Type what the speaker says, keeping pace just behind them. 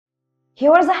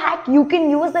Here's a hack you can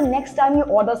use the next time you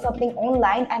order something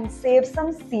online and save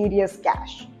some serious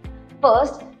cash.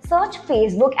 First, search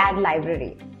Facebook ad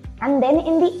library and then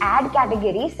in the ad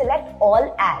category select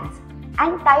all ads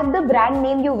and type the brand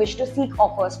name you wish to seek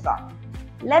offers from.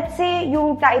 Let's say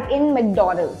you type in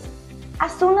McDonald's.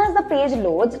 As soon as the page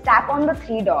loads, tap on the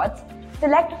three dots,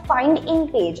 select Find in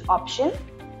Page option,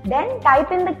 then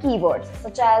type in the keywords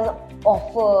such as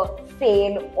offer,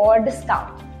 sale or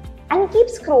discount and keep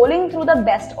scrolling through the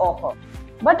best offer.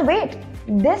 But wait,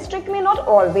 this trick may not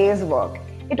always work.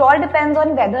 It all depends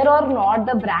on whether or not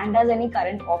the brand has any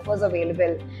current offers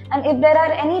available and if there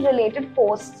are any related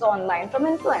posts online from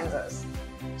influencers.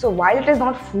 So while it is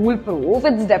not foolproof,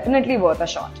 it's definitely worth a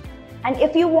shot. And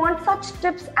if you want such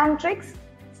tips and tricks,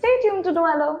 stay tuned to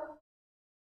Noello.